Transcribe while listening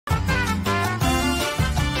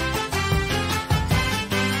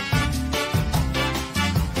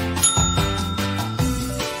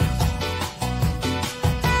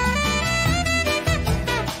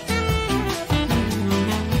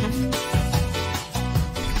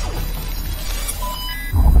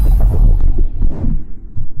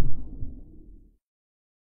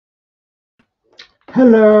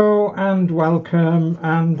Hello and welcome,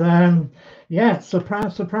 and yeah,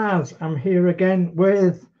 surprise, surprise, I'm here again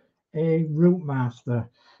with a ROUTEMASTER.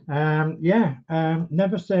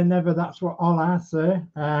 Never say never, that's what all I say.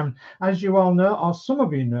 As you all know, or some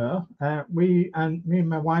of you know, me and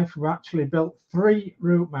my wife have actually built 3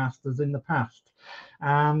 ROUTEMASTERs in the past,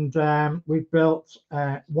 and we've built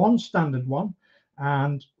one standard one,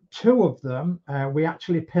 and 2 of them we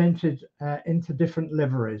actually painted into different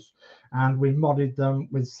liveries, and we modded them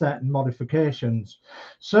with certain modifications.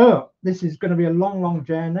 So this is going to be a long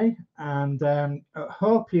journey, and I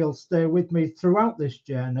hope you'll stay with me throughout this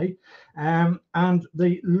journey. And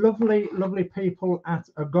the lovely people at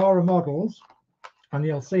Agora Models, and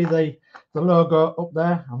you'll see the logo up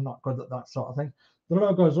there. I'm not good at that sort of thing. The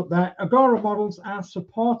logo's up there. Agora Models are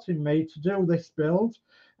supporting me to do this build,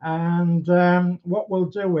 and what we'll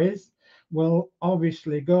do is we'll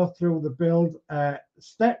obviously go through the build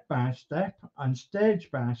step by step and stage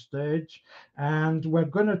by stage, and we're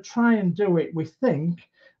going to try and do it, we think,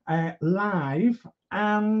 live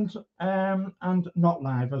and not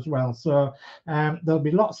live as well. So there'll be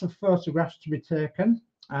lots of photographs to be taken,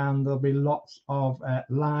 and there'll be lots of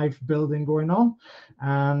live building going on,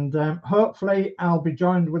 and hopefully I'll be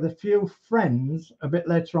joined with a few friends a bit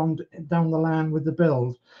later on down the line with the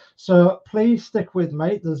build. So please stick with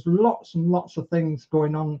me. There's lots and lots of things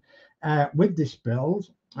going on with this build.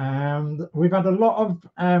 We've had a lot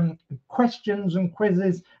of questions and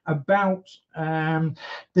quizzes about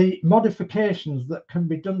the modifications that can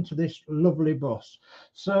be done to this lovely bus.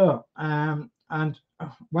 So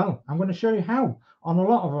well, I'm going to show you how on a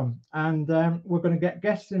lot of them, and we're going to get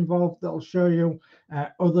guests involved that will show you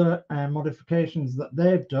other modifications that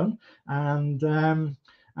they've done, and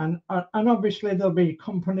obviously there'll be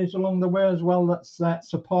companies along the way as well that's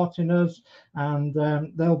supporting us, and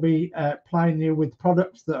they'll be plying you with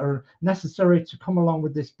products that are necessary to come along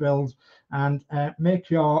with this build and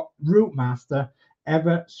make your ROUTEMASTER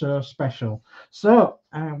ever so special. So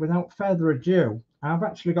without further ado, I've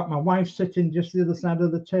actually got my wife sitting just the other side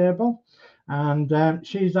of the table, and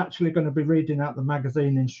she's actually going to be reading out the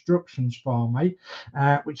magazine instructions for me,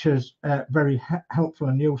 which is very helpful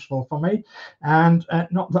and useful for me. And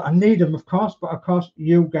not that I need them, of course, but of course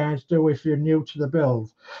you guys do if you're new to the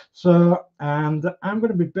build. So, and I'm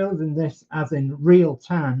going to be building this as in real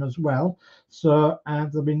time as well. So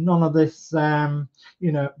there'll be none of this,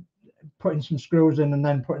 you know, putting some screws in and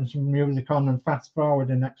then putting some music on and fast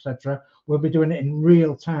forwarding, etc. We'll be doing it in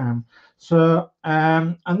real time. So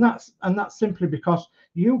and that's simply because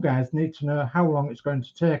you guys need to know how long it's going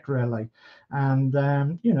to take, really, and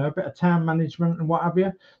you know, a bit of time management and what have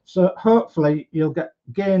you. So hopefully you'll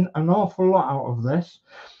gain an awful lot out of this.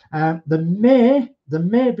 There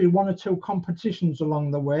may be 1 or 2 competitions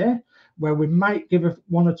along the way where we might give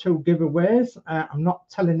 1 or 2 giveaways. I'm not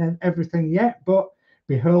telling them everything yet, but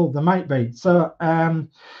behold, there might be. So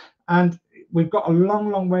and we've got a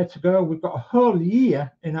long way to go. We've got a whole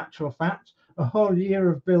year, in actual fact, a whole year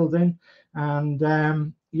of building,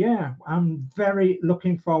 and yeah, I'm very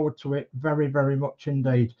looking forward to it, very much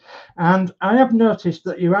indeed. And I have noticed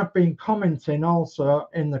that you have been commenting also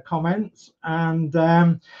in the comments, and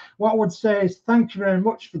what I would say is thank you very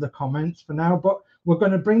much for the comments for now, but we're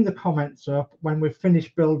going to bring the comments up when we've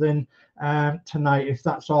finished building tonight, if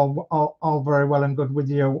that's all very well and good with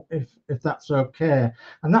you, if that's okay.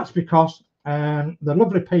 And that's because the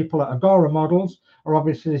lovely people at Agora Models are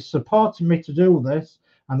obviously supporting me to do this,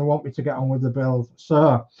 and they want me to get on with the build.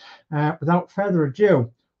 So without further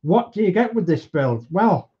ado, what do you get with this build?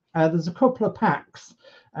 Well, there's a couple of packs.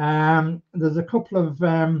 There's a couple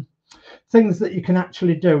of things that you can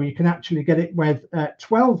actually do. You can actually get it with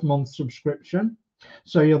 12-month subscription.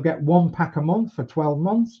 So you'll get 1 pack a month for 12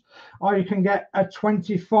 months, or you can get a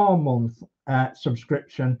 24-month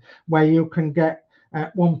subscription where you can get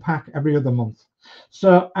 1 pack every other month.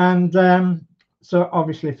 So, and so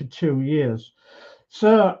obviously for 2 years.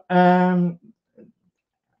 So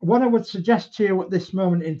what I would suggest to you at this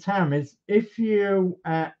moment in time is, if you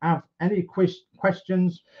have any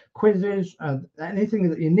questions, quizzes,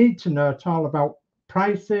 anything that you need to know at all about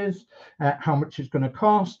prices, how much it's going to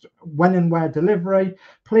cost, when and where delivery,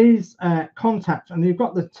 please contact. And you've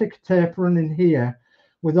got the ticker tape running here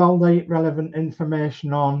with all the relevant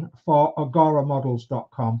information on for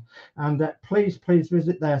agoramodels.com, and please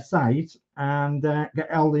visit their site and get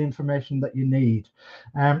all the information that you need.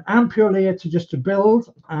 I'm purely here to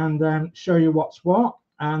build and show you what's what,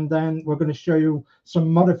 and then we're going to show you some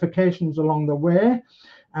modifications along the way,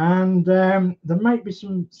 and there might be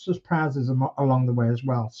some surprises along the way as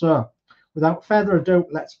well. So without further ado,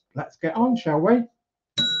 let's get on, shall we?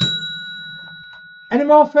 Any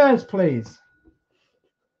more fares, please?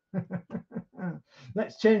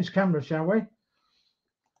 Let's change camera, shall we?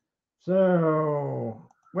 So,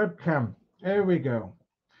 webcam, here we go.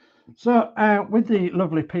 So, with the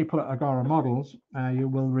lovely people at Agora Models, you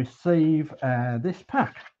will receive this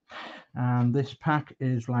pack. And this pack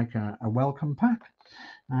is like a welcome pack.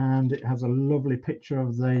 And it has a lovely picture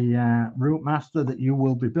of the ROUTEMASTER that you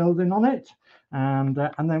will be building on it. And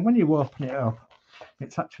then when you open it up,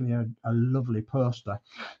 it's actually a lovely poster.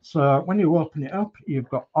 So when you open it up, you've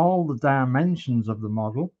got all the dimensions of the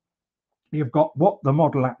model. You've got what the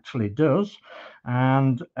model actually does,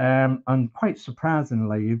 and quite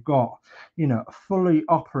surprisingly, you've got, you know, fully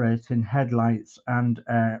operating headlights and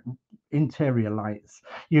interior lights.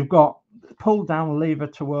 You've got pull down lever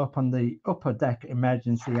to open the upper deck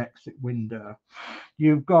emergency exit window.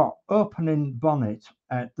 You've got opening bonnet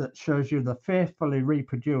that shows you the faithfully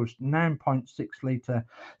reproduced 9.6 litre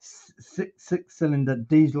six cylinder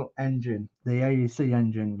diesel engine, the AEC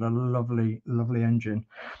engine, the lovely engine.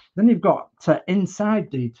 Then you've got inside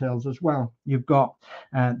details as well. You've got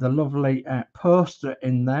the lovely poster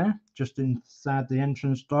in there, just inside the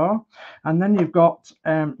entrance door. And then you've got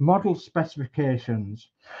model specifications.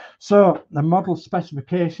 So the model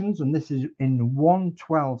specifications, and this is in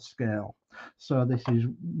 1/12 scale. So this is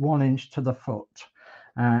 1 inch to the foot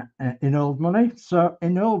in old money. So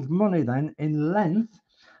in old money, then in length,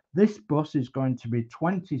 this bus is going to be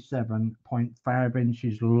 27.5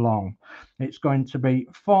 inches long. It's going to be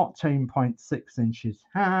 14.6 inches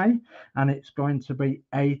high, and it's going to be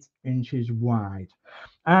 8 inches wide.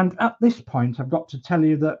 And at this point, I've got to tell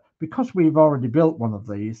you that because we've already built one of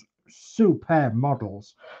these superb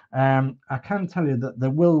models, I can tell you that they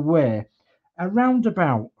will weigh around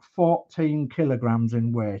about 14 kilograms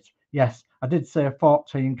in weight. Yes, I did say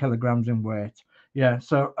 14 kilograms in weight. Yeah,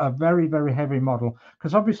 so a very heavy model,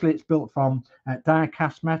 because obviously it's built from die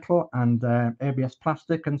cast metal and ABS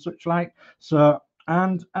plastic and such like. So,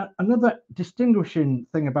 and another distinguishing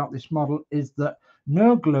thing about this model is that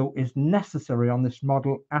no glue is necessary on this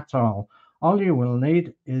model at all. All you will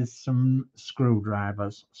need is some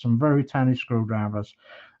screwdrivers, some very tiny screwdrivers.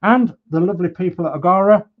 And the lovely people at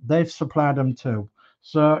Agora, they've supplied them too.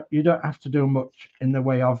 So you don't have to do much in the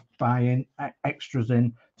way of buying extras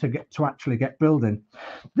in to actually get building.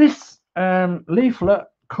 This leaflet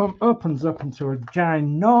opens up into a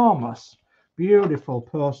ginormous, beautiful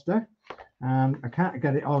poster, and I can't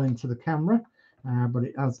get it all into the camera, but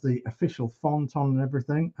it has the official font on and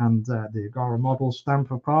everything, and the Agora model stamp,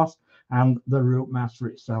 of course, and the ROUTEMASTER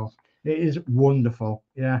itself. It is wonderful.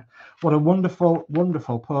 Yeah, what a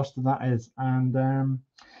wonderful poster that is. And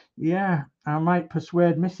yeah, I might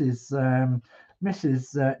persuade Mrs.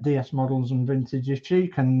 DS Models and Vintage if she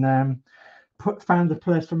can find a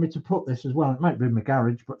place for me to put this as well. It might be in my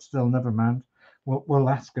garage, but still, never mind. We'll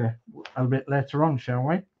ask her a bit later on, shall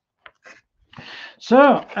we?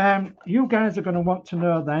 So you guys are going to want to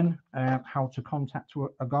know then how to contact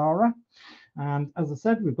Agora. And as I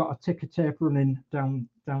said, we've got a ticker tape running down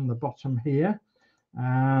the bottom here.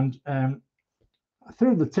 And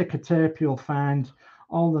through the ticker tape, you'll find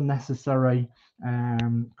all the necessary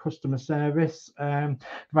customer service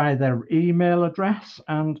via their email address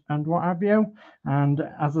and what have you. And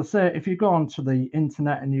as I say, if you go onto the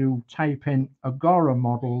internet and you type in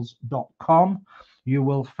agoramodels.com, you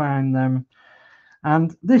will find them.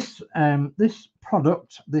 And this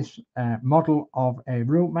product, this model of a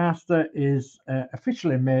ROUTEMASTER is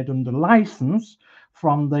officially made under license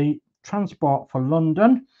from the Transport for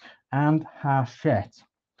London and Hachette,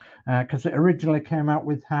 because it originally came out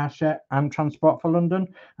with Hachette and Transport for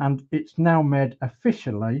London, and it's now made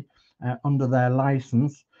officially under their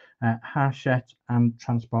license, Hachette and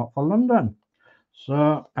Transport for London.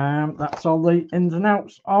 So that's all the ins and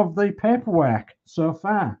outs of the paperwork so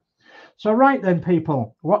far. So right then,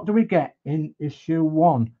 people, what do we get in issue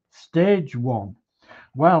 1, stage 1?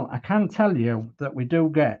 Well, I can tell you that we do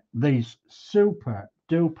get these super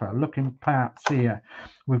duper looking parts here.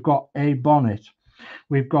 We've got a bonnet.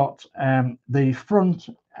 We've got the front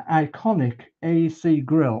iconic AC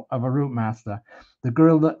grill of a ROUTEMASTER, the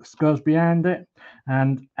grill that goes behind it,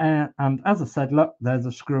 and as I said, look, there's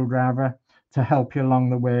a screwdriver to help you along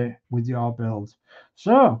the way with your build.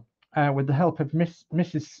 So with the help of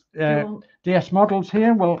Mrs. DS Models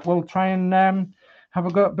here, we'll try and have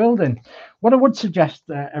a go at building. What I would suggest,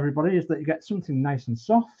 everybody, is that you get something nice and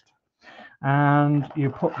soft, and you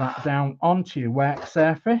put that down onto your work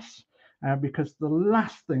surface, because the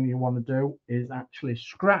last thing you want to do is actually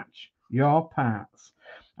scratch your parts.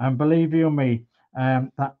 And believe you me,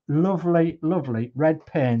 that lovely red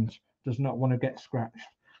paint does not want to get scratched.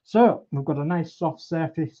 So we've got a nice soft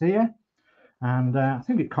surface here, and I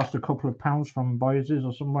think it cost a couple of pounds from Boise's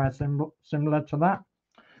or somewhere similar to that.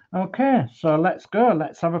 Okay, so let's go.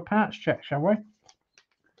 Let's have a parts check, shall we?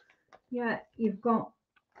 Yeah, you've got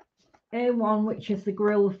A1, which is the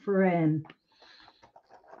grill frame.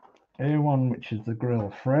 A1, which is the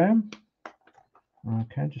grill frame.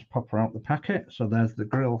 Okay, just pop her out the packet. So there's the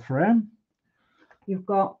grill frame. You've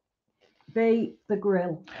got B, the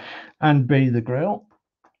grill. And B, the grill.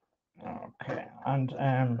 Okay, and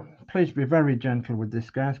please be very gentle with this,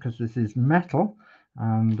 guys, because this is metal,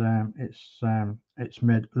 and it's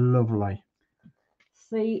made lovely.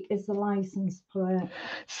 C is the license plate.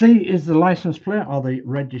 C is the license plate, or the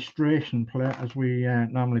registration plate, as we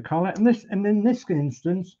normally call it. And in this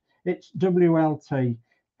instance, it's WLT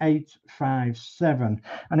 857,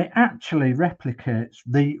 and it actually replicates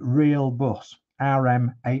the real bus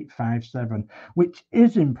RM 857, which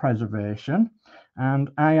is in preservation. And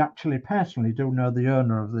I actually personally do know the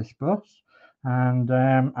owner of this bus, and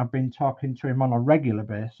I've been talking to him on a regular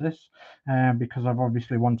basis because I've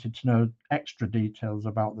obviously wanted to know extra details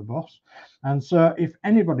about the bus. And so if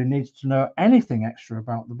anybody needs to know anything extra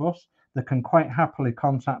about the bus, they can quite happily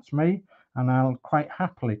contact me, and I'll quite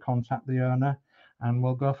happily contact the owner, and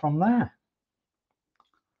we'll go from there.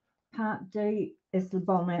 Part D is the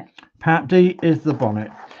bonnet. Part D is the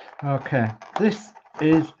bonnet. Okay, this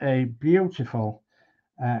is a beautiful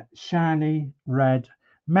shiny red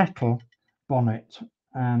metal bonnet,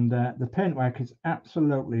 and the paintwork is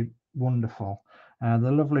absolutely wonderful.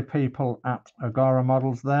 The lovely people at Agora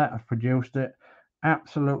Models there have produced it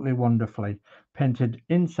absolutely wonderfully, painted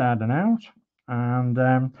inside and out, and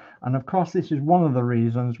of course this is one of the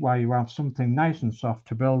reasons why you have something nice and soft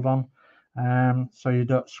to build on, so you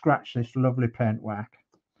don't scratch this lovely paintwork.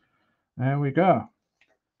 There we go.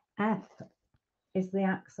 F is the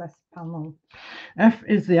access panel. F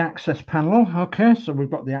is the access panel. Okay, so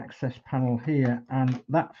we've got the access panel here, and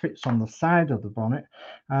that fits on the side of the bonnet.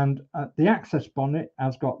 And the access bonnet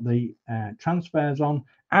has got the transfers on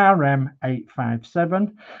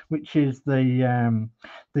RM857, which is the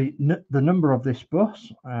number of this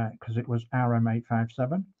bus, because it was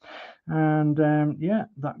RM857. And yeah,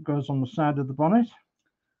 that goes on the side of the bonnet.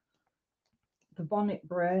 The bonnet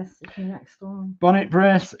brace is the next one. Bonnet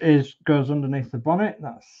brace goes underneath the bonnet.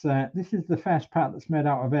 This is the first part that's made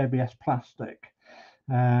out of ABS plastic.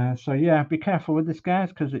 So yeah, be careful with this, guys,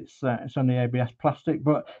 because it's only ABS plastic.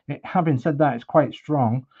 But having said that, it's quite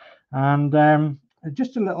strong. And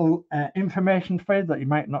just a little information for you that you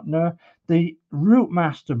might not know: the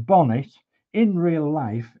ROUTEMASTER bonnet in real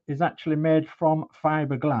life is actually made from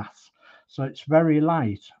fiberglass, so it's very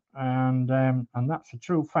light. And that's a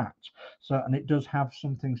true fact. So, and it does have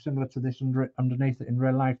something similar to this underneath it in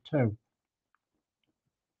real life too.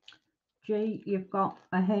 G, you've got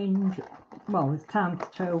a hinge. Well, it's times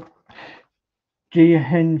 2. G, a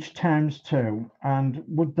hinge times 2, and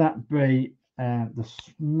would that be the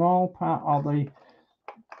small part or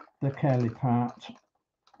the curly part?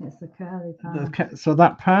 It's the curly part. So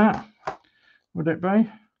that part, would it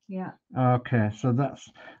be? Yeah. Okay, so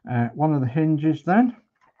that's one of the hinges then.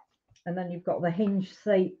 And then you've got the hinge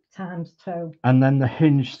seat times 2. And then the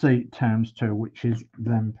hinge seat times 2, which is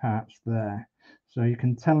them parts there. So you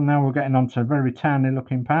can tell now we're getting onto very tiny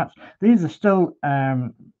looking parts. These are still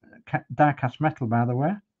die cast metal, by the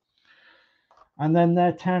way. And then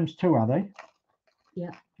they're times 2, are they?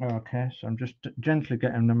 Yeah. Okay, so I'm just gently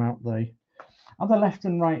getting them out there. Are they left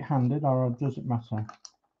and right handed, or does it matter?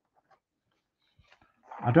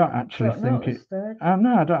 I don't actually think it.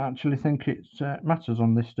 No, I don't actually think it matters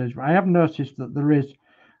on this stage. But I have noticed that there is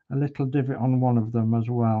a little divot on one of them as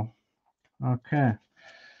well. Okay.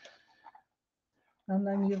 And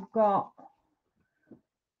then you've got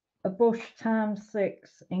a bush times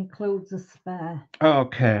 6 includes a spare.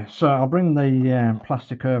 Okay, so I'll bring the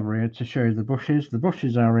plastic over here to show you the bushes. The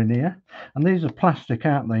bushes are in here, and these are plastic,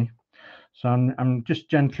 aren't they? So I'm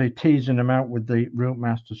just gently teasing them out with the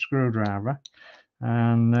ROUTEMASTER screwdriver.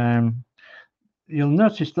 And you'll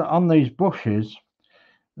notice that on these bushes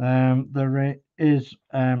there is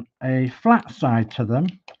a flat side to them,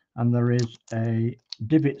 and there is a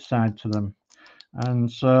divot side to them,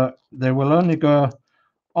 and so they will only go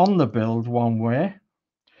on the build one way.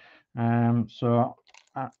 So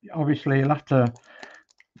obviously you'll have to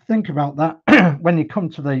think about that when you come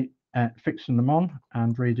to the fixing them on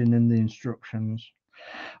and reading in the instructions.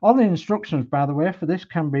 All the instructions, by the way, for this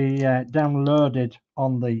can be downloaded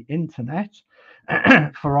on the internet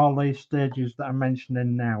for all these stages that I'm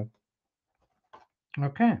mentioning now.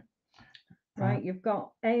 Okay. Right, you've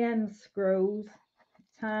got AM screws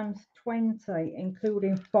times 20,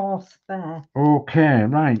 including 4 spare. Okay,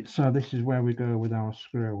 right, so this is where we go with our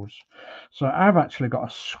screws. So I've actually got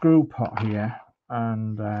a screw pot here,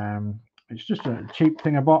 and it's just a cheap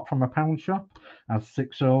thing I bought from a pound shop. It has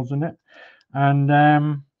 6 holes in it, and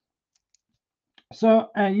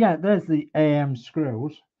yeah, there's the AM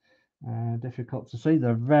screws. Difficult to see.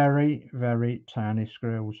 They're very, very tiny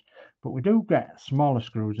screws, but we do get smaller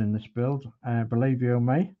screws in this build, believe you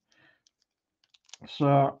me.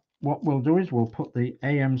 So what we'll do is we'll put the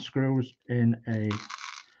AM screws in a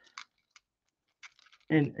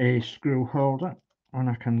screw holder, and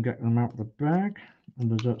I can get them out of the bag,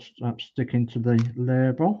 and there's that sticking to the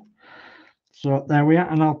label. So there we are,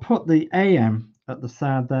 and I'll put the AM at the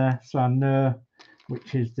side there so I know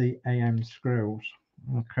which is the AM screws.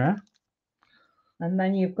 Okay. And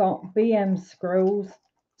then you've got BM screws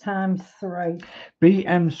times 3.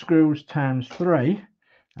 BM screws times 3,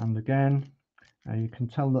 and again you can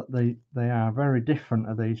tell that they are very different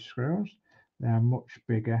of these screws. They are much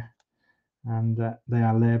bigger, and they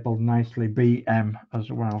are labeled nicely BM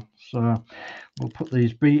as well. So we'll put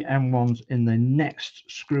these BM ones in the next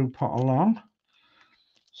screw pot along.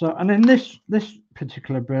 So, and in this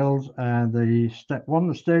particular build, the step 1,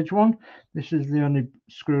 the stage 1, this is the only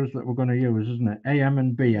screws that we're going to use, isn't it? AM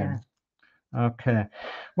and BM. Yeah. Okay.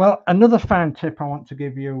 Well, another fine tip I want to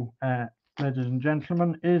give you, ladies and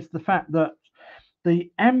gentlemen, is the fact that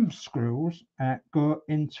the M screws go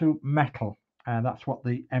into metal. That's what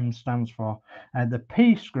the M stands for. The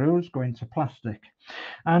P screws go into plastic.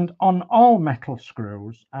 And on all metal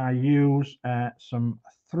screws, I use some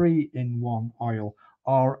 3-in-1 oil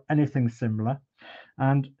or anything similar.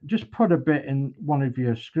 And just put a bit in one of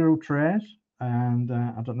your screw trays. And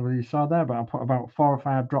I don't know whether you saw there, but I'll put about 4 or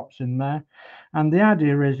 5 drops in there. And the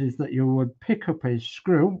idea is that you would pick up a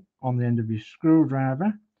screw on the end of your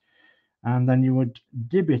screwdriver, and then you would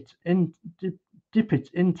dip it into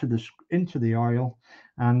the oil,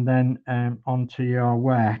 and then onto your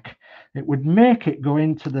work. It would make it go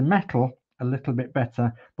into the metal a little bit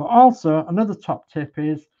better. But also another top tip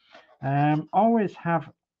is always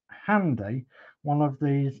have handy one of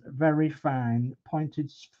these very fine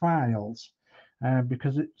pointed files,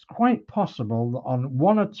 because it's quite possible that on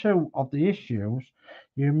 1 or 2 of the issues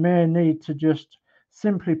you may need to just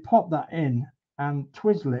simply pop that in and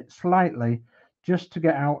twizzle it slightly just to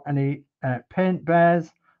get out any paint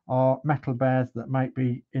bears or metal bears that might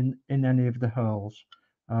be in any of the holes,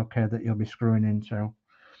 okay, that you'll be screwing into.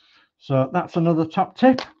 So that's another top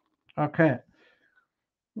tip. Okay.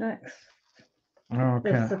 Next.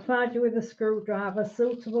 Okay. They've supplied you with a screwdriver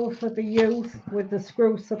suitable for the use with the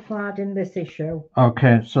screws supplied in this issue.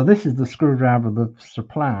 Okay, so this is the screwdriver that's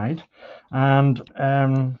supplied, and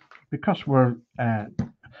because we're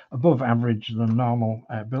above average than normal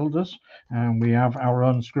builders, and we have our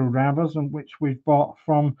own screwdrivers, and which we've bought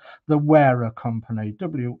from the Wera company,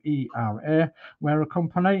 WERA, Wera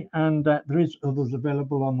company, and there is others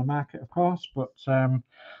available on the market, of course, but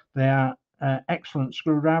they are excellent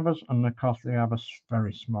screwdrivers, and of course they have a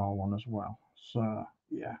very small one as well. So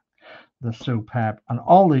yeah, they're superb, and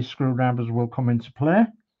all these screwdrivers will come into play.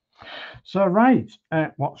 So right,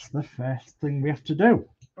 what's the first thing we have to do?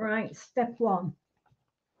 Right, step 1.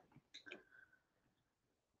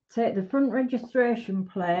 Take the front registration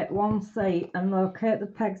plate 1C and locate the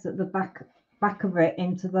pegs at the back of it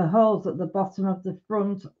into the holes at the bottom of the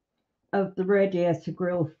front of the radiator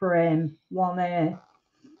grille frame 1A.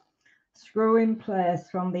 Screw in place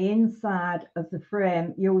from the inside of the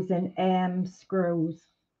frame using AM screws.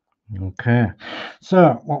 Okay,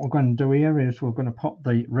 so what we're going to do here is we're going to pop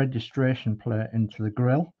the registration plate into the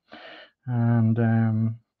grill, and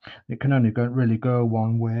it can only really go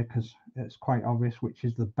one way because it's quite obvious which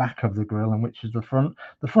is the back of the grill and which is the front.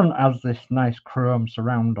 The front has this nice chrome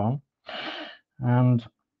surround on, and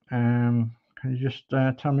can you just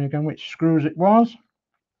tell me again which screws it was?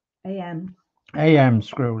 AM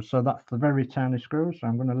screws. So that's the very tiny screws. So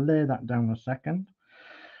I'm going to lay that down a second,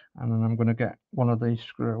 and then I'm going to get one of these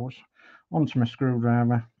screws onto my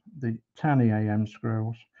screwdriver, the tiny AM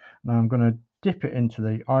screws. Now I'm going to dip it into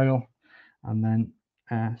the oil, and then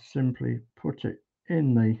simply put it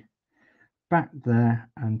in the back there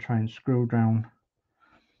and try and screw down,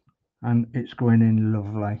 and it's going in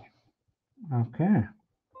lovely. Okay,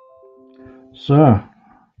 so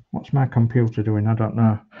what's my computer doing? I don't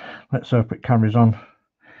know. Let's hope it carries on.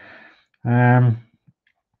 Yeah,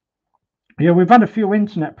 we've had a few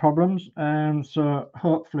internet problems, so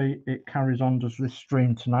hopefully it carries on does this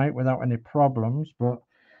stream tonight without any problems, but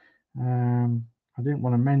I didn't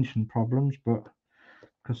want to mention problems, but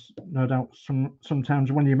because no doubt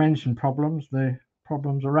sometimes when you mention problems, the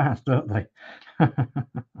problems arise, don't they?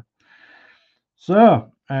 So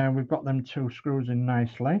we've got them 2 screws in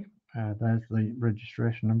nicely. There's the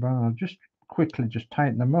registration number. I'll just quickly just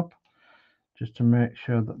tighten them up just to make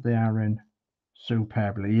sure that they are in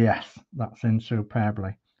superbly. Yes, that's in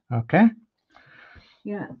superbly. Okay.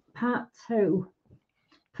 Yeah, part 2.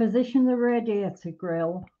 Position the radiator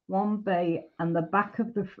grill 1B and the back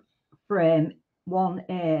of the frame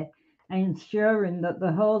 1A, ensuring that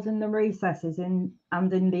the holes in the recesses and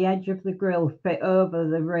in the edge of the grill fit over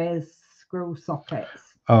the raised screw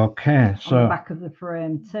sockets. Okay, so on the back of the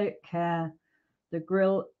frame. Take care the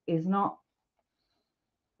grill is not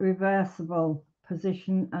reversible.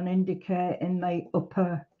 Position and indicate in the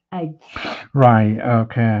upper edge. right,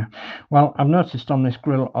 okay. Well, I've noticed on this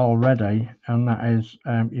grill already, and that is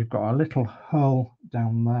you've got a little hole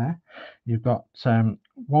down there. You've got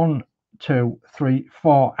 1, 2, 3,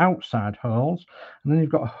 4 outside holes, and then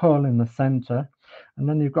you've got a hole in the center, and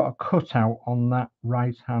then you've got a cutout on that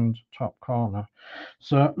right hand top corner.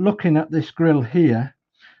 So looking at this grill here,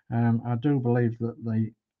 I do believe that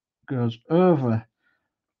the goes over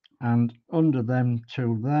and under them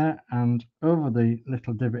 2 there, and over the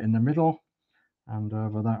little divot in the middle, and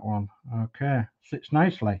over that one. Okay, sits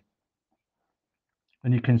nicely,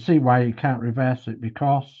 and you can see why you can't reverse it,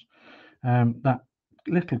 because that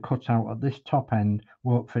little cutout at this top end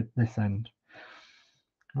won't fit this end.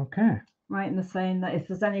 Okay, Right, and they're saying that if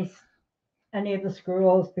there's any of the screw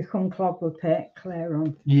holes become clogged with paint, clear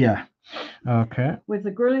on. yeah, okay. With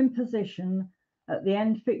the grill in position at the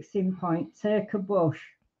end fixing point, take a bush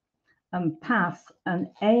and pass an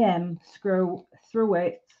AM screw through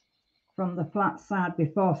it from the flat side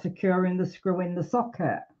before securing the screw in the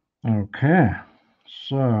socket. Okay,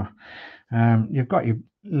 so you've got your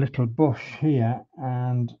little bush here,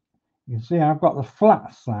 and you see I've got the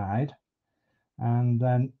flat side, and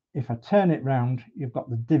then if I turn it round, you've got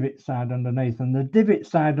the divot side underneath, and the divot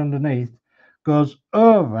side underneath goes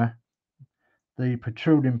over the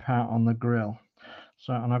protruding part on the grill.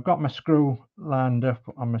 So, and I've got my screw lined up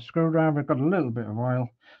on my screwdriver. I've got a little bit of oil,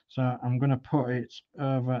 so I'm going to put it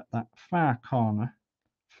over that far corner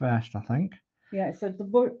first, I think. Yeah, so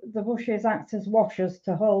the bushes act as washers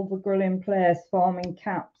to hold the grill in place, forming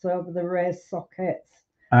caps over the raised sockets.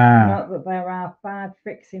 Note that there are 5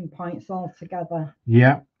 fixing points altogether.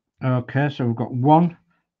 Yeah. Okay, so we've got 1,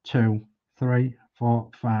 2, 3,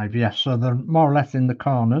 4, 5. Yes, so they're more or less in the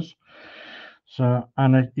corners. So,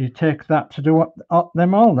 and you take that to do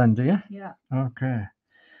them all then, do you? Yeah. Okay.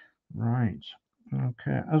 Right.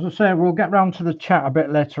 Okay. As I say, we'll get round to the chat a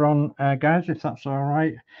bit later on, guys, if that's all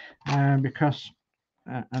right. Because,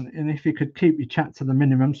 and if you could keep your chat to the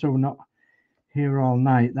minimum, so we're not here all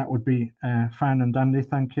night, that would be fine and dandy.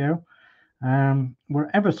 Thank you.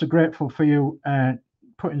 We're ever so grateful for you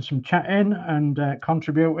putting some chat in and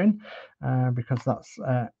contributing, because that's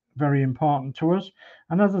very important to us.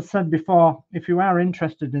 And as I said before, if you are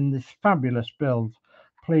interested in this fabulous build,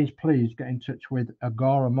 please get in touch with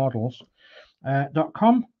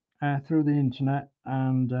agoramodels.com through the internet,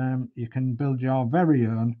 and you can build your very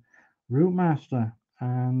own ROUTEMASTER.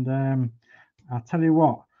 And I'll tell you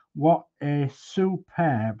what a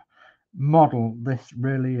superb model this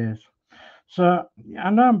really is. So I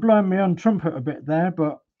know I'm blowing my own trumpet a bit there,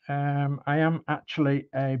 but I am actually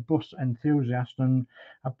a bus enthusiast, and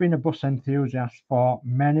I've been a bus enthusiast for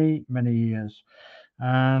many years.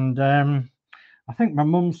 And I think my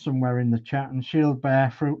mum's somewhere in the chat, and she'll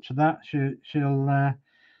bear fruit to that. She'll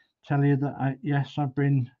tell you that yes, I've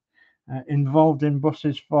been involved in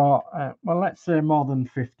buses for well, let's say more than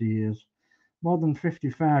 50 years, more than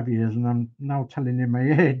 55 years, and I'm now telling you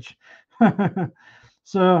my age.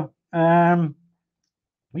 So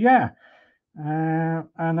yeah,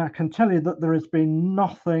 and I can tell you that there has been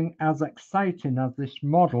nothing as exciting as this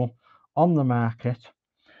model on the market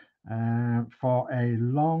for a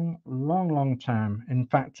long time. In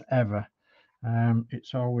fact, ever.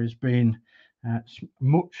 It's always been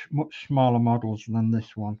much smaller models than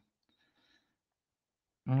this one.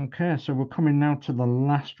 Okay, so we're coming now to the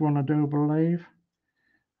last one, I do believe.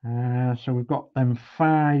 So we've got them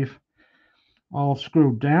 5 all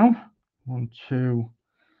screwed down. 1, 2,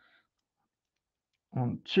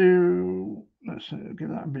 1, 2. Let's give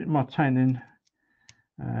that a bit more tightening.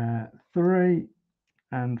 3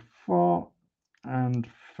 and 4 and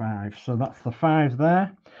 5. So that's the 5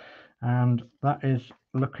 there, and that is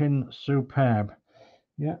looking superb.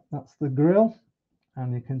 Yeah, that's the grill,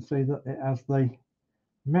 and you can see that it has the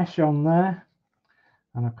mesh on there,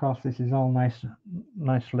 and of course this is all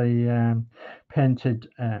nicely painted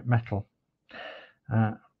metal.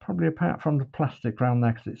 Probably apart from the plastic around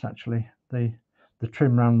there, because it's actually the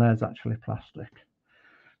trim around there is actually plastic.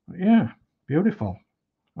 Yeah, beautiful.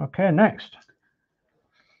 Okay, next.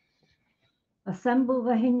 Assemble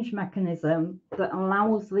the hinge mechanism that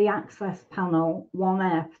allows the access panel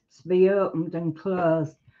 1F to be opened and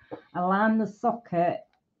closed. Align the socket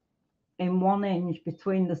in 1 inch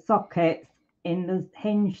between the sockets in the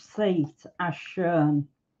hinge seat as shown.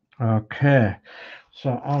 Okay,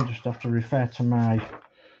 so I'll just have to refer to my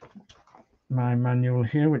manual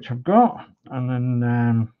here, which I've got, and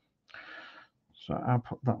then so I'll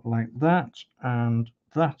put that like that, and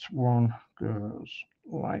that one goes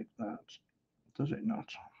like that. Does it not?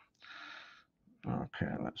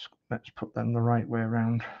 Okay, let's put them the right way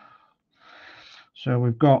around. So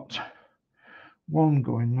we've got one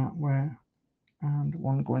going that way and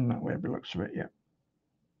one going that way by the looks of it. Yeah.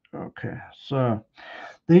 Okay, so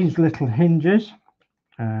these little hinges,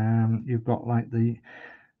 you've got like the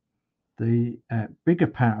bigger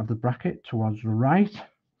part of the bracket towards the right,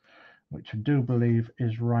 which I do believe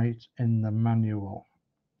is right in the manual.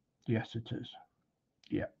 Yes, it is.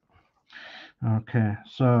 Yeah. Okay,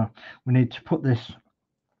 so we need to put this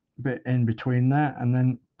bit in between there and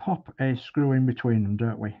then pop a screw in between them,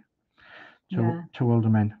 don't we? To hold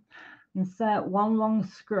them in. Insert one long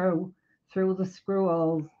screw through the screw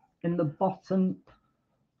holes in the bottom.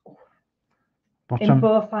 In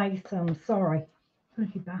both items, sorry.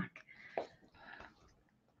 Put it back.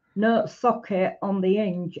 Note socket on the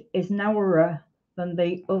hinge is narrower than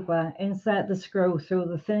the other. Insert the screw through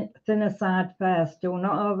the thinner side first. Do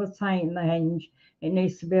not over tighten the hinge. It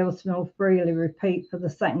needs to be able to move freely. Repeat for the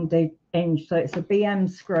second hinge. So it's a BM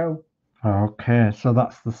screw. Okay, so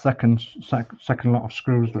that's the second lot of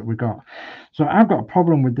screws that we got. So I've got a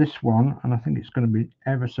problem with this one, and I think it's going to be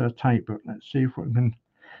ever so tight, but let's see if we can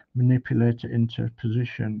manipulate it into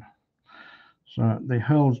position. So the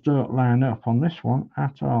holes don't line up on this one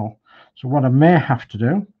at all. So what I may have to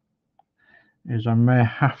do is I may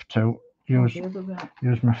have to use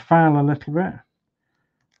my file a little bit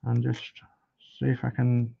and just see if I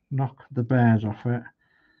can knock the bears off it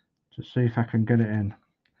to see if I can get it in.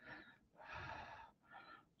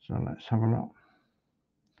 So let's have a look.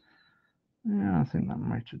 Yeah, I think that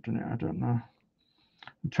might have done it. I don't know.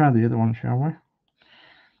 We'll try the other one, shall we?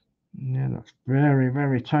 Yeah, that's very,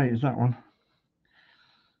 very tight, is that one?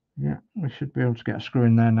 Yeah, we should be able to get a screw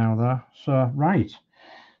in there now, though. So, right.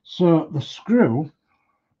 So the screw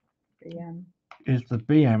is the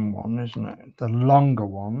BM one, isn't it? The longer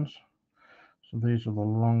ones. So these are the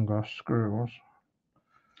longer screws.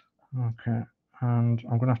 Okay, and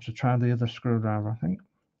I'm going to have to try the other screwdriver, I think,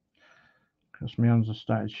 because my hands have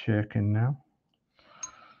started shaking now.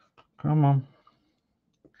 Come on.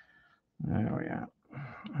 There we are.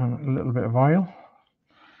 And a little bit of oil.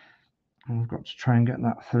 And we've got to try and get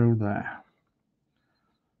that through there.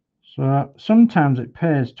 So sometimes it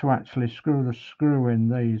pays to actually screw the screw in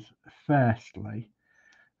these firstly,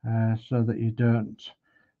 so that you don't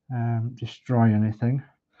destroy anything.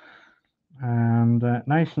 And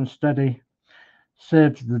nice and steady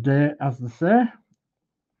saves the day, as they say.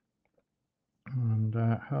 And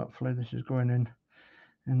hopefully this is going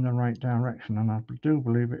in the right direction, and I do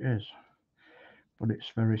believe it is, but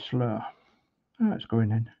it's very slow. Oh, it's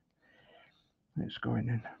going in. It's going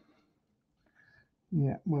in.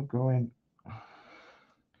 Yeah, we're going.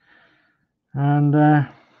 And don't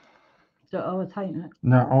over tighten it.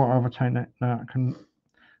 No, I'll over tighten it. No,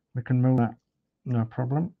 we can move that. No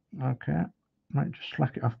problem. Okay, might just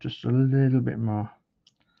slack it off just a little bit more.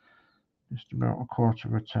 Just about a quarter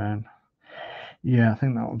of a turn. Yeah, I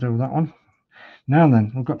think that'll do that one. Now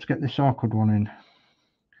then, we've got to get this awkward one in.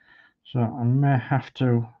 So I may have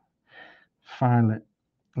to file it.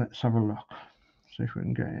 Let's have a look. See if we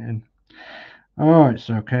can get it in. Oh, it's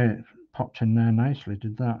okay. It popped in there nicely,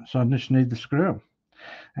 did that. So I just need the screw.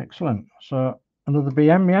 Excellent. So another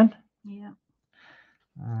BM, yeah? Yeah.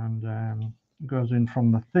 And goes in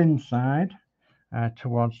from the thin side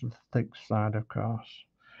towards the thick side, of course.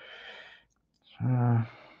 And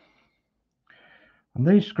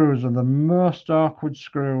these screws are the most awkward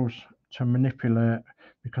screws to manipulate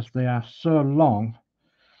because they are so long,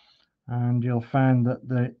 and you'll find that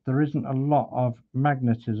there isn't a lot of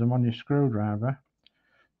magnetism on your screwdriver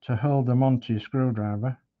to hold them onto your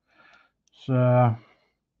screwdriver. So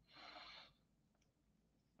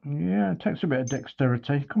yeah, it takes a bit of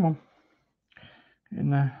dexterity. Come on, in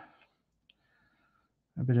there.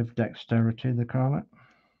 A bit of dexterity, they call it.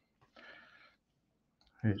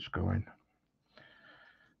 It's going.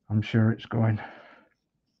 I'm sure it's going.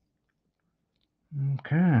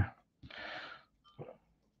 Okay.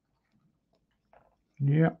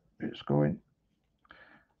 Yep, it's going.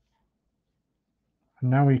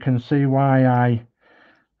 And now we can see why I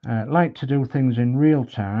like to do things in real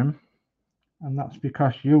time, and that's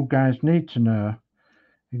because you guys need to know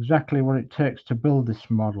exactly what it takes to build this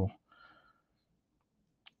model.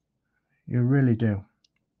 You really do.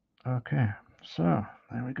 Okay, so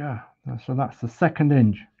there we go. So that's the second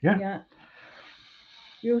hinge. Yeah.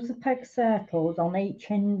 Use the peg circles on each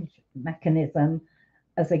hinge mechanism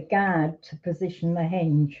as a guide to position the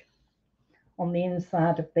hinge on the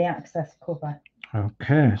inside of the access cover.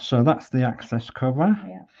 Okay, so that's the access cover.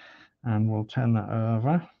 Yeah. And we'll turn that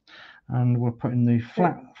over, and we're putting the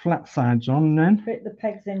flat sides on then. Fit the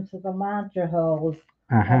pegs into the larger holes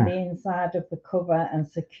on the inside of the cover and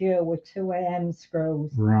secure with 2 AM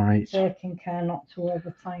screws. Right. Taking care not to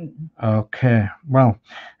over tighten. Okay, well,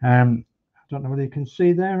 I don't know whether you can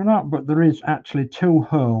see there or not, but there is actually 2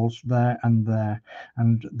 holes there, and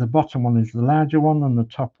the bottom one is the larger one and the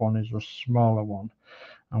top one is the smaller one,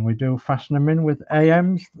 and we do fasten them in with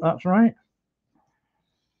AMs. That's right.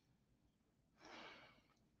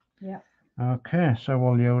 Yeah. Okay, so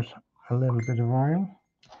we'll use a little bit of oil,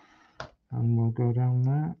 and we'll go down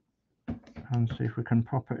there and see if we can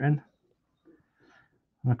pop it in.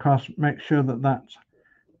 And of course, make sure that that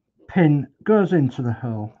pin goes into the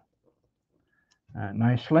hole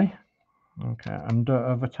nicely. Okay, and don't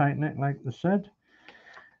over tighten it like they said.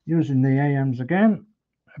 Using the AMs again,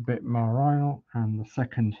 a bit more oil and the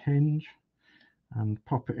second hinge, and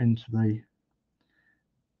pop it into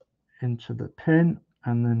the pin,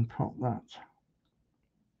 and then pop that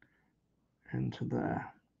into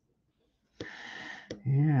there.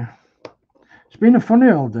 Yeah, it's been a funny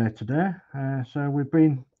old day today. So we've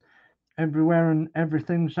been everywhere and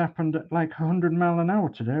everything's happened at like 100 miles an hour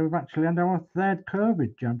today. We've actually had our 3rd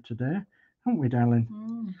COVID jab today, haven't we,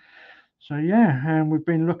 darling? So yeah, and we've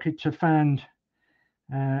been lucky to find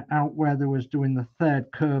out where they was doing the 3rd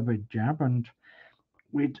COVID jab, and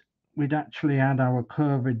we'd actually had our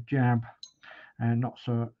COVID jab not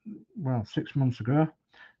so well 6 months ago,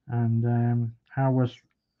 and I was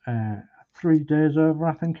 3 days over,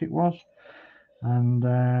 I think it was, and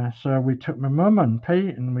so we took my mum and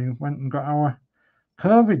Pete and we went and got our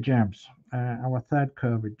COVID jabs, our 3rd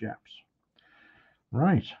COVID jabs.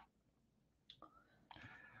 Right.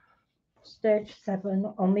 Stage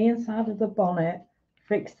 7, on the inside of the bonnet,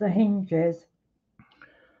 fix the hinges.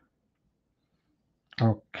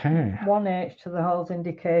 Okay. 1H to the holes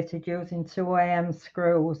indicated using 2 AM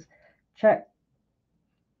screws. Check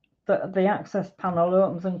that the access panel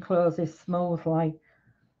opens and closes smoothly,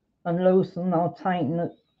 and loosen or tighten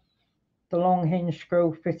the long hinge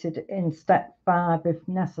screw fitted in step 5 if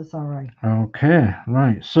necessary. Okay,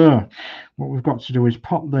 right, so what we've got to do is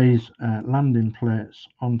pop these landing plates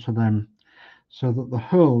onto them so that the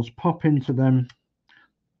holes pop into them,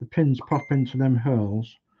 the pins pop into them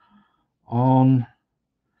holes on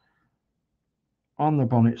the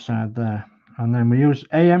bonnet side there, and then we use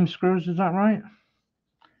AM screws, is that right?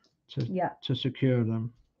 To secure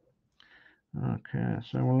them. Okay,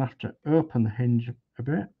 so we'll have to open the hinge a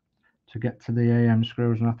bit to get to the AM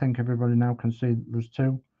screws, and I think everybody now can see there's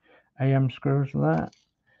 2 AM screws there.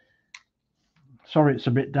 Sorry it's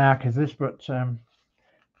a bit dark as this, but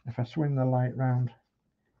if I swing the light round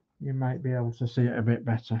you might be able to see it a bit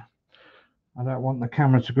better. I don't want the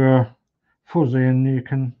camera to go fuzzy and you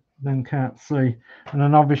can't see, and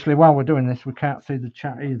then obviously while we're doing this we can't see the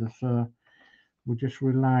chat either, so we're just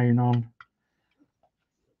relying on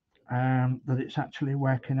that it's actually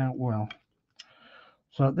working out well.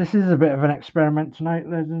 So this is a bit of an experiment tonight,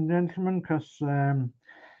 ladies and gentlemen, because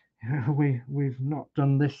we've not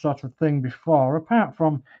done this sort of thing before, apart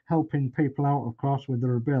from helping people out, of course, with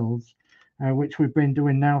their builds, which we've been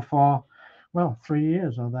doing now for, well, 3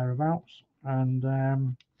 years or thereabouts.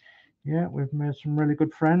 And yeah, we've made some really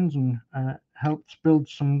good friends and helped build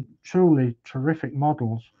some truly terrific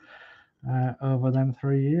models over them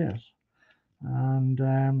 3 years.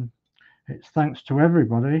 And it's thanks to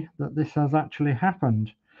everybody that this has actually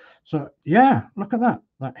happened. So yeah, look at that.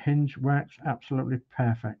 That hinge works absolutely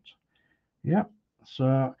perfect. Yep.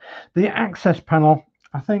 So the access panel,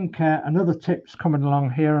 I think another tip's coming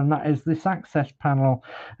along here, and that is this access panel.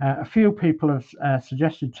 A few people have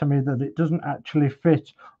suggested to me that it doesn't actually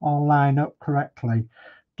fit or line up correctly.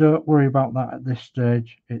 Don't worry about that at this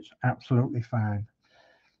stage. It's absolutely fine.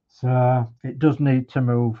 So it does need to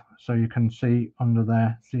move so you can see under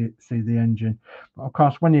there, see the engine. But of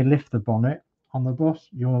course, when you lift the bonnet on the bus,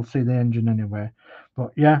 you will see the engine anyway.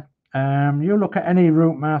 But yeah, you look at any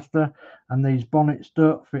ROUTEMASTER and these bonnets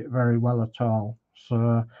don't fit very well at all.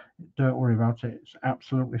 So don't worry about it. It's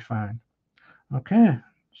absolutely fine. Okay,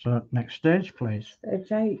 so next stage, please.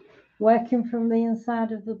 Stage 8, working from the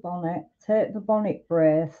inside of the bonnet, take the bonnet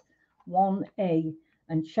brace 1E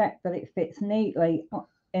and check that it fits neatly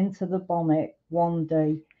into the bonnet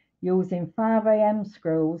 1D. Using 5am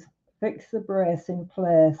screws, fix the brace in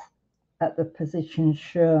place at the position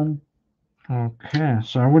shown. Okay,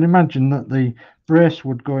 so I would imagine that the brace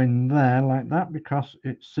would go in there like that because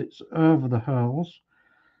it sits over the holes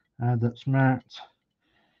that's marked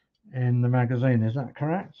in the magazine. Is that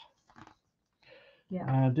correct?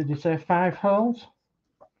 Yeah. Did you say 5 holes?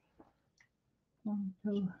 1,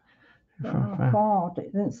 2, 4, 4.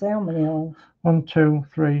 It didn't say how many holes. 1, 2,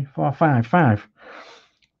 3, 4, 5. 5.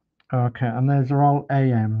 Okay, and those are all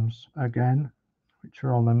AMs again, which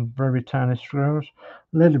are all them very tiny screws.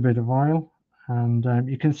 A little bit of oil, and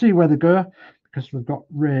you can see where they go because they've got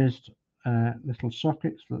raised little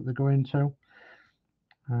sockets that they go into.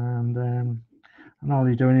 And all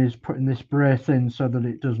you're doing is putting this brace in so that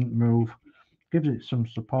it doesn't move, gives it some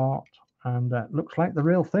support, and looks like the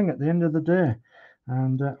real thing at the end of the day.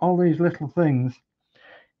 And all these little things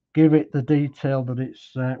give it the detail that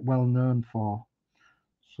it's well known for.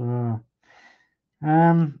 So,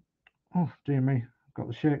 oh dear me, I've got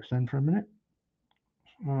the shakes then for a minute.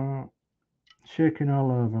 Shaking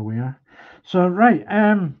all over we are. So right,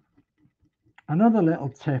 another little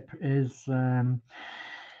tip is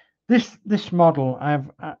this model.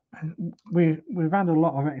 We've had a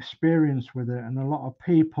lot of experience with it, and a lot of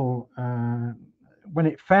people when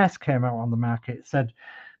it first came out on the market said,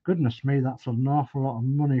 "Goodness me, that's an awful lot of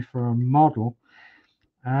money for a model."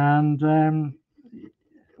 And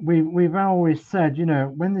we've always said, you know,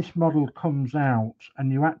 when this model comes out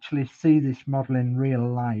and you actually see this model in real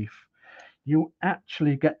life, you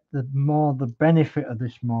actually get the benefit of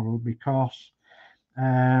this model because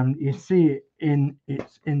you see it in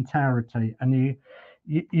its entirety, and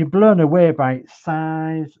you're blown away by its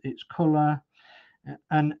size, its color,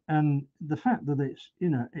 and the fact that it's, you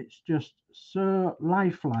know, it's just so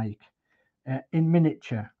lifelike in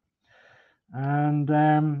miniature. And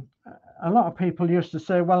a lot of people used to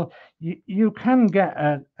say, well, you can get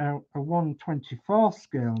a 1/24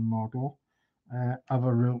 scale model of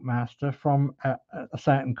a ROUTEMASTER from a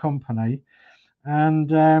certain company,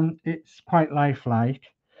 and it's quite lifelike.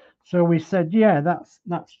 So we said, yeah,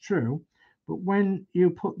 that's true. But when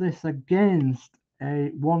you put this against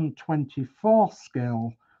a 1/24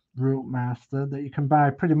 scale ROUTEMASTER that you can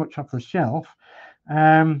buy pretty much off the shelf,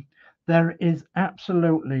 there is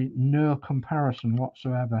absolutely no comparison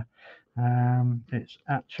whatsoever. It's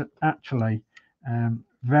actually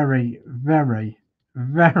very, very,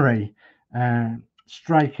 very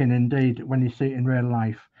striking indeed when you see it in real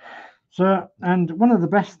life. So, and one of the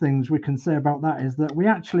best things we can say about that is that we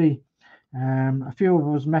actually, a few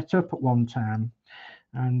of us met up at one time,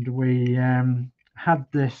 and we had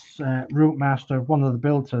this ROUTEMASTER, one of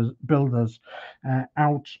the builders,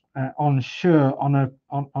 out on show on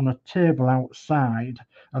a table outside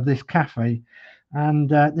of this cafe, and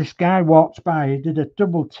this guy walked by. He did a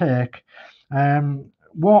double take,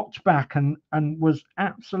 walked back, and was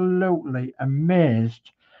absolutely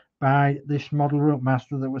amazed by this model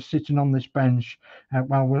ROUTEMASTER that was sitting on this bench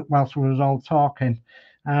whilst we was all talking.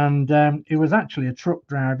 And he was actually a truck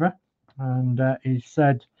driver, and he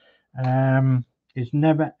said he's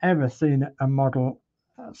never ever seen a model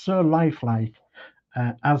so lifelike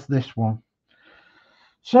as this one.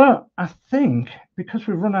 So I think, because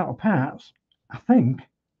we've run out of parts, I think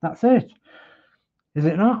that's it. Is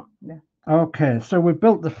it not? Yeah. Okay, so we've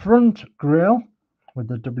built the front grille with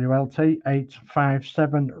the WLT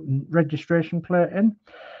 857 registration plate in,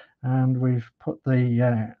 and we've put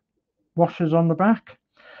the washers on the back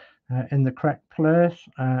in the correct place,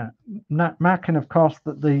 marking of course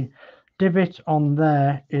that the divot on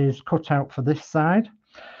there is cut out for this side.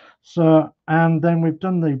 So, and then we've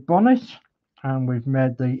done the bonnet, and we've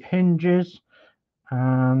made the hinges,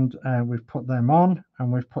 and we've put them on, and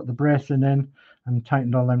we've put the bracing in and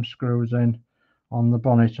tightened all them screws in on the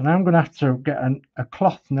bonnet. And I'm going to have to get a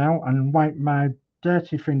cloth now and wipe my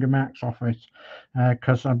dirty finger marks off it,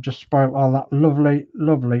 because I've just spoiled all that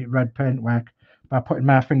lovely red paintwork by putting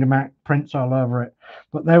my finger mark prints all over it.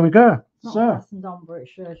 But there we go. Not so fastened on, but it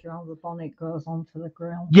shows you how the bonnet goes onto the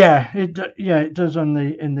grill. Yeah, it does in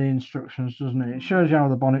the instructions, doesn't it? It shows you how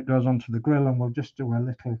the bonnet goes onto the grill, and we'll just do a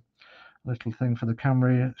little thing for the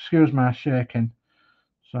camera. Excuse my shaking.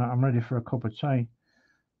 So I'm ready for a cup of tea.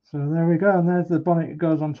 So there we go, and there's the bonnet that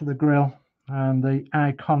goes onto the grill, and the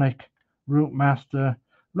iconic ROUTEMASTER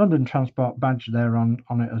London Transport badge there on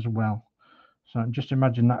it as well. So just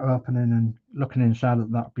imagine that opening and looking inside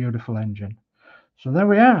at that beautiful engine. So there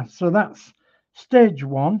we are. So that's stage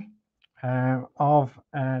 1 of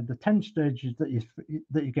the 10 stages that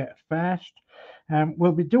you get first.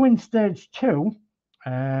 We'll be doing stage 2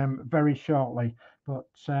 very shortly, But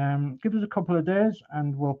give us a couple of days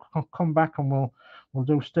and we'll come back and we'll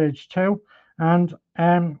do stage 2. And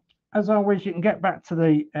as always, you can get back to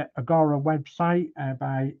the Agora website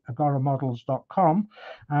by agoramodels.com,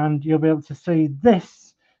 and you'll be able to see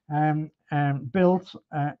this built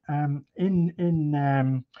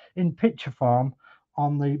in picture form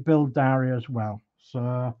on the build diary as well.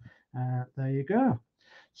 So there you go.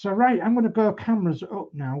 So right, I'm going to go cameras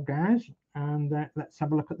up now, guys, and let's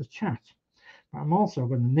have a look at the chat. But I'm also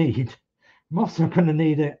going to need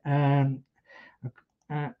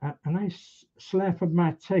a nice slurp of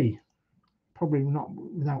my tea. Probably not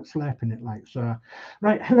without slurping it like so.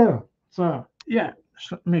 Right, hello. So yeah,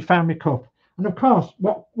 let me find my cup. And of course,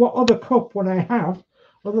 what other cup would I have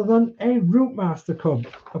other than a ROUTEMASTER cup?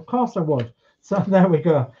 Of course I would. So there we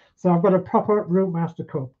go. So I've got a proper ROUTEMASTER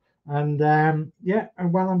cup. And yeah,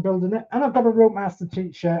 and while I'm building it, and I've got a ROUTEMASTER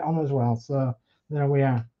t-shirt on as well. So there we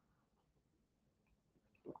are.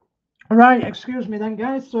 All right, excuse me then,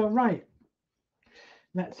 guys. So right,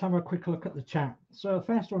 let's have a quick look at the chat. So the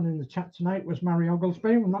first one in the chat tonight was Mary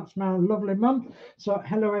Oglesby, and that's my lovely mum. So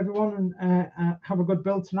hello everyone, and have a good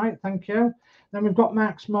build tonight. Thank you. Then we've got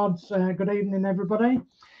Max Mods. Good evening, everybody.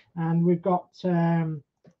 And we've got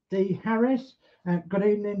D Harris. Good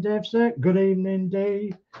evening, Dave. Sir. Good evening,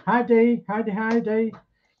 D. Hi, D. Hi, D.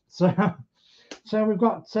 So we've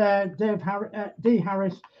got D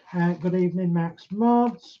Harris. Good evening, Max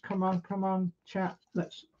Mods. Come on, chat.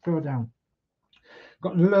 Let's go down.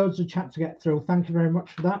 Got loads of chat to get through. Thank you very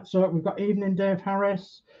much for that. So we've got evening Dave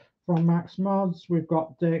Harris from Max Mods. We've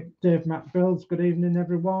got Dave Mac Builds. Good evening,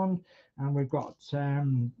 everyone. And we've got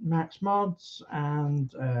Max Mods,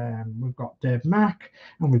 and we've got Dave Mac,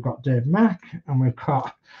 and we've got Dave Mac, and we've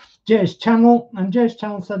got Jay's Channel. And Jay's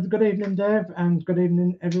Channel said good evening, Dave, and good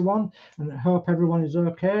evening, everyone. And I hope everyone is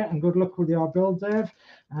okay, and good luck with your build, Dave.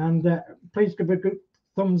 And please give a good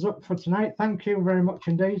thumbs up for tonight. Thank you very much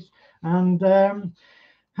indeed. And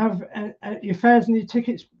have your fares and your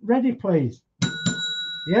tickets ready, please.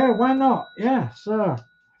 Yeah, why not? Yeah, so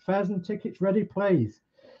fares and tickets ready, please.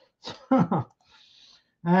 We've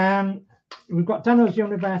got Dano's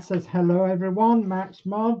Universe says hello, everyone. Max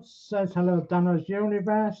Mods says hello, Dano's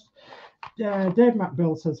Universe. Dave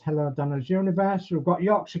McBill says hello, Dano's Universe. We've got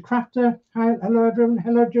Yorkshire Crafter. Hi, hello, everyone.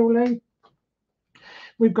 Hello, Julie.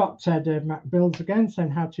 We've got Dave McBills again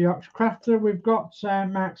saying hi to Yorkshire Crafter. We've got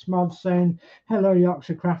Max Mod saying hello,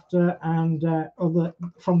 Yorkshire Crafter, and other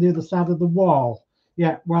from the other side of the wall.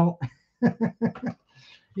 Yeah, well,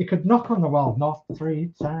 you could knock on the wall, not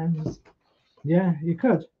 3 times. Yeah, you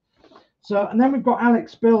could. So, and then we've got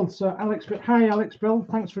Alex Build. So, hi, Alex Build.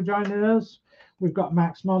 Thanks for joining us. We've got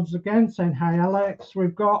Max Mods again saying hi, Alex.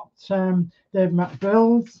 We've got Dave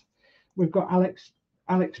McBills. We've got Alex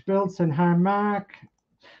Build saying hi, Mark.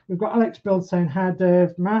 We've got Alex Build saying hi,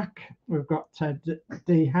 Dave Mac. We've got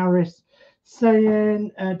D Harris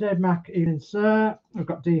saying Dave Mac, evening, sir. We've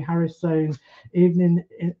got D Harris saying evening,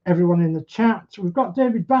 everyone in the chat. We've got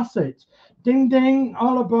David Bassett. Ding ding,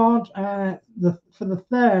 all aboard for the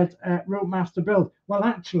third ROUTEMASTER build. Well,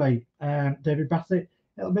 actually, David Bassett,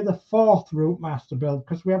 it'll be the 4th ROUTEMASTER build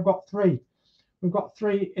because we have got 3. We've got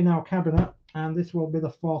 3 in our cabinet, and this will be the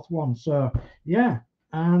 4th one. So yeah,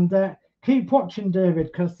 and keep watching,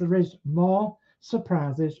 David, because there is more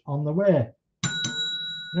surprises on the way.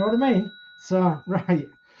 You know what I mean? So, right.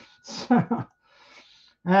 So,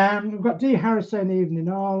 we've got D. Harris saying evening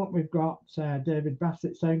all. We've got David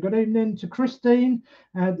Bassett saying good evening to Christine,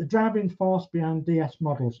 the driving force behind DS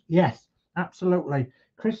models. Yes, absolutely.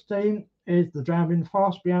 Christine is the driving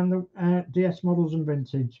force behind the DS models and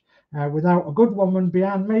vintage. Without a good woman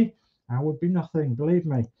behind me, I would be nothing, believe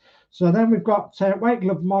me. So then we've got White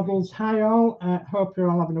Glove Models. Hi all, hope you're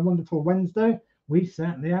all having a wonderful Wednesday. We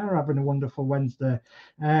certainly are having a wonderful Wednesday.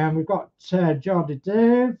 We've got Geordie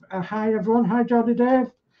Dave. Hi everyone, hi Geordie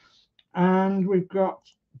Dave. And we've got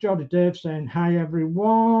Geordie Dave saying hi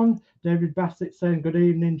everyone. David Bassett saying good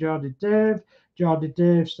evening, Geordie Dave. Geordie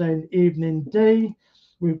Dave saying evening D.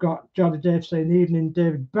 We've got Geordie Dave saying evening,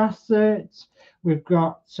 David Bassett. We've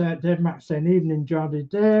got Dave Mac saying evening, Geordie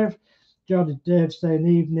Dave. Geordie Dave saying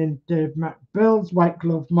evening, Dave Mac Builds. White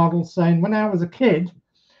Glove Model saying when I was a kid,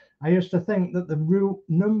 I used to think that the route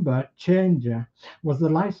number changer was the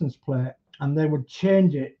license plate, and they would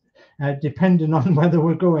change it depending on whether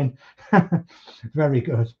we're going. Very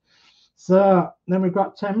good. So then we've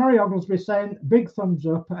got Mary Oglesby saying big thumbs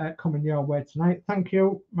up coming your way tonight. Thank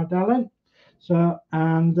you, my darling. So,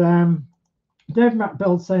 and Dave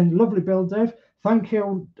McBill saying lovely build, Dave. Thank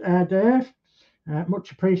you, Dave.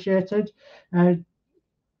 Much appreciated.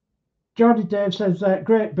 Geordie Dave says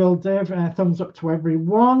great build, Dave. Thumbs up to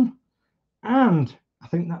everyone. And I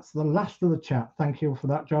think that's the last of the chat. Thank you for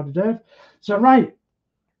that, Jordy Dave. So right,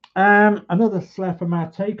 another slap of my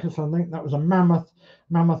tea, because I think that was a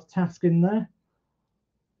mammoth task in there.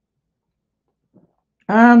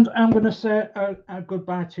 And I'm going to say a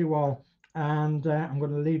goodbye to you all, and I'm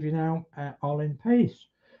going to leave you now all in peace.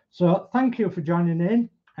 So thank you for joining in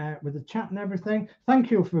with the chat and everything.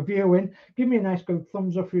 Thank you for viewing. Give me a nice good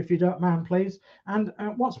thumbs up if you don't mind, please. And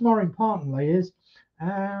what's more importantly is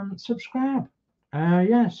subscribe.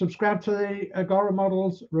 Yeah, subscribe to the Agora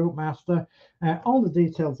Models ROUTEMASTER. All the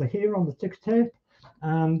details are here on the ticker tape.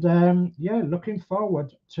 And yeah, looking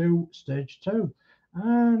forward to stage 2.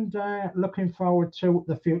 And looking forward to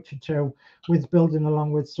the future too, with building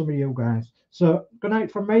along with some of you guys. So good night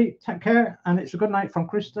from me, take care, and it's a good night from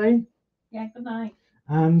Christine. Yeah, good night.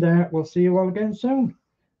 And we'll see you all again soon.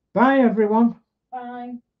 Bye everyone.